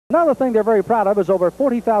Another thing they're very proud of is over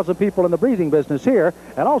 40,000 people in the breeding business here,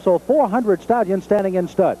 and also 400 stallions standing in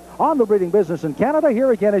stud. On the breeding business in Canada,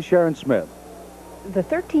 here again is Sharon Smith. The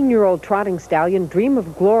 13-year-old trotting stallion Dream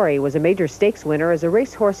of Glory was a major stakes winner as a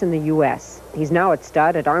racehorse in the U.S. He's now at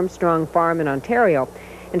stud at Armstrong Farm in Ontario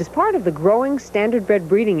and is part of the growing standard-bred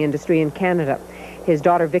breeding industry in Canada. His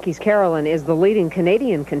daughter Vicky's Carolyn is the leading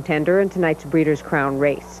Canadian contender in tonight's Breeders' Crown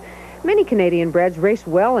race. Many Canadian breds race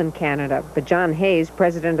well in Canada, but John Hayes,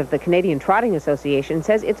 president of the Canadian Trotting Association,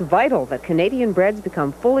 says it's vital that Canadian breds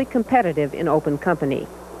become fully competitive in open company.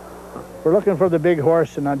 We're looking for the big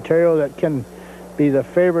horse in Ontario that can be the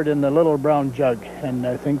favorite in the Little Brown Jug, and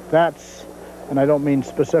I think that's, and I don't mean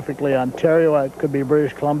specifically Ontario, it could be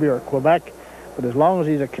British Columbia or Quebec, but as long as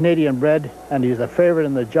he's a Canadian bred and he's the favorite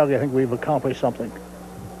in the Jug, I think we've accomplished something.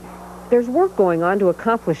 There's work going on to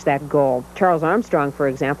accomplish that goal. Charles Armstrong, for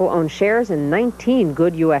example, owns shares in 19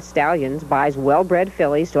 good U.S. stallions, buys well-bred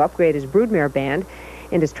fillies to upgrade his broodmare band,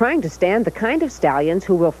 and is trying to stand the kind of stallions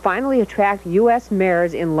who will finally attract U.S.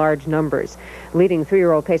 mares in large numbers. Leading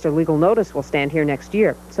 3-year-old pacer Legal Notice will stand here next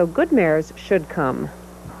year, so good mares should come.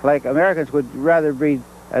 Like Americans would rather breed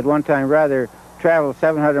at one time, rather travel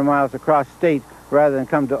 700 miles across state rather than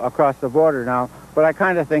come across the border now. But I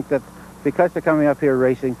kind of think that because they're coming up here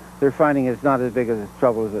racing, they're finding it's not as big as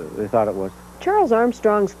trouble as they thought it was. Charles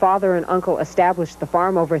Armstrong's father and uncle established the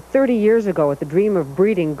farm over 30 years ago with the dream of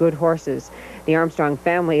breeding good horses. The Armstrong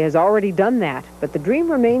family has already done that, but the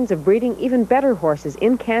dream remains of breeding even better horses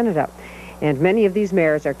in Canada. And many of these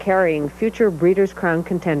mares are carrying future Breeders' Crown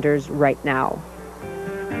contenders right now.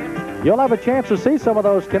 You'll have a chance to see some of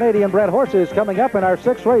those Canadian-bred horses coming up in our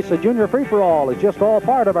 6th race. The Junior Free-for-All is just all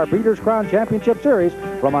part of our Breeders' Crown Championship Series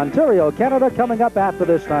from Ontario, Canada, coming up after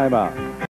this time out.